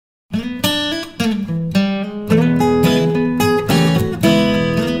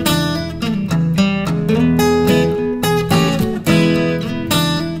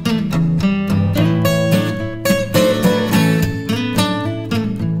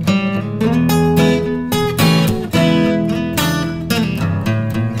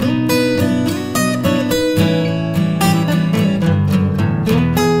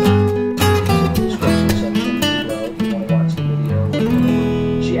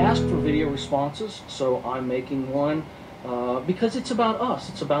asked for video responses, so I'm making one because it's about us.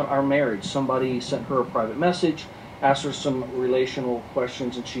 It's about our marriage. Somebody sent her a private message, asked her some relational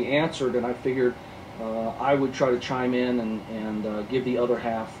questions, and she answered, and I figured I would try to chime in and give the other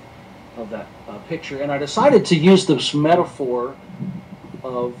half of that picture. And I decided to use this metaphor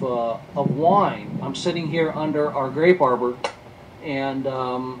of wine. I'm sitting here under our grape arbor, and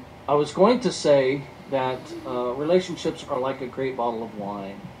I was going to say that relationships are like a great bottle of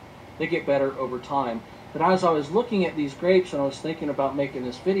wine. They get better over time. But as I was looking at these grapes and I was thinking about making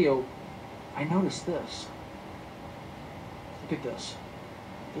this video, I noticed this. Look at this.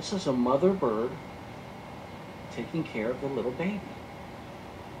 This is a mother bird taking care of the little baby.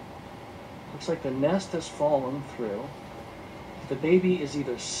 Looks like the nest has fallen through. The baby is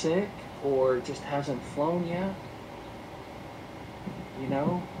either sick or just hasn't flown yet. You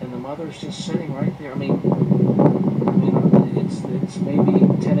know, and the mother's just sitting right there. I mean, it's maybe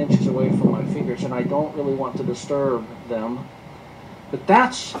 10 inches away from my fingers, and I don't really want to disturb them. But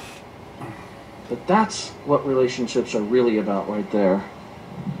that's what relationships are really about right there.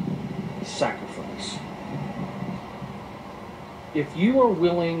 Sacrifice. If you are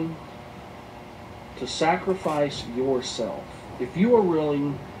willing to sacrifice yourself, if you are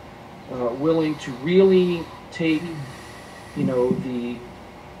willing to really take, you know, the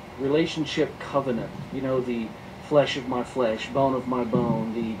relationship covenant, you know, the flesh of my flesh, bone of my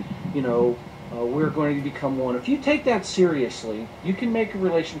bone, the, you know, we're going to become one. If you take that seriously, you can make a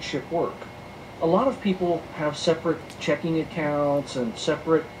relationship work. A lot of people have separate checking accounts and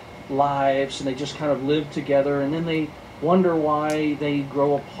separate lives, and they just kind of live together, and then they wonder why they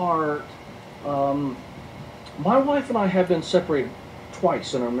grow apart. My wife and I have been separated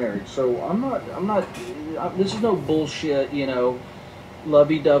twice in our marriage, so this is no bullshit, you know,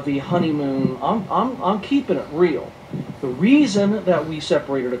 lovey-dovey honeymoon. I'm keeping it real. The reason that we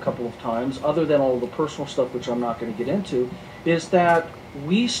separated a couple of times, other than all the personal stuff which I'm not going to get into, is that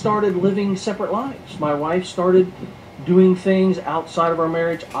we started living separate lives. My wife started doing things outside of our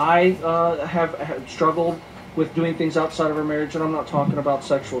marriage. I have struggled with doing things outside of our marriage, and I'm not talking about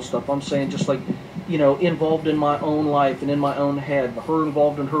sexual stuff. I'm saying just like, you know, involved in my own life and in my own head, her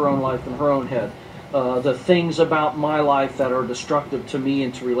involved in her own life and her own head. The things about my life that are destructive to me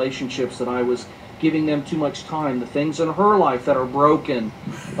and to relationships that I was giving them too much time. The things in her life that are broken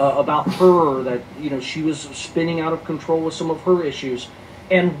about her, that, you know, she was spinning out of control with some of her issues.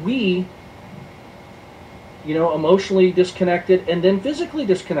 And we, you know, emotionally disconnected and then physically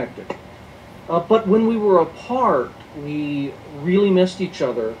disconnected. But when we were apart, we really missed each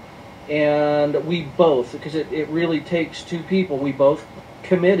other. And we both, because it really takes two people, we both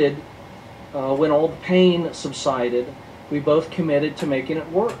committed, when all the pain subsided, we both committed to making it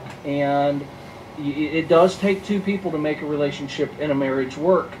work. And it does take two people to make a relationship and a marriage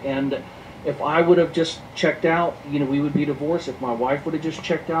work. And if I would have just checked out, you know, we would be divorced. If my wife would have just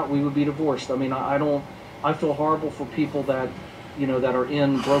checked out, we would be divorced. I mean, I feel horrible for people that, you know, that are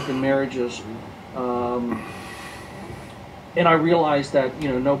in broken marriages. And I realize that, you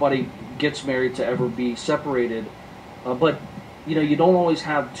know, nobody gets married to ever be separated. But, you know, you don't always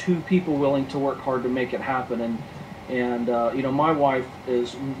have two people willing to work hard to make it happen. And you know, my wife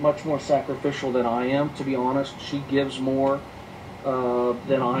is much more sacrificial than I am, to be honest. She gives more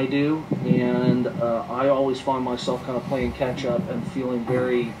than I do. And I always find myself kind of playing catch up and feeling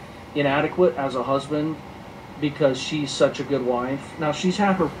very inadequate as a husband, because she's such a good wife. Now, she's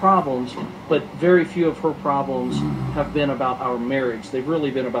had her problems, but very few of her problems have been about our marriage. They've really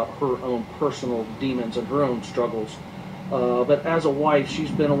been about her own personal demons and her own struggles. But as a wife,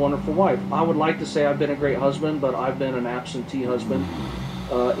 she's been a wonderful wife. I would like to say I've been a great husband, but I've been an absentee husband.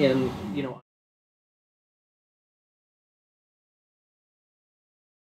 You know,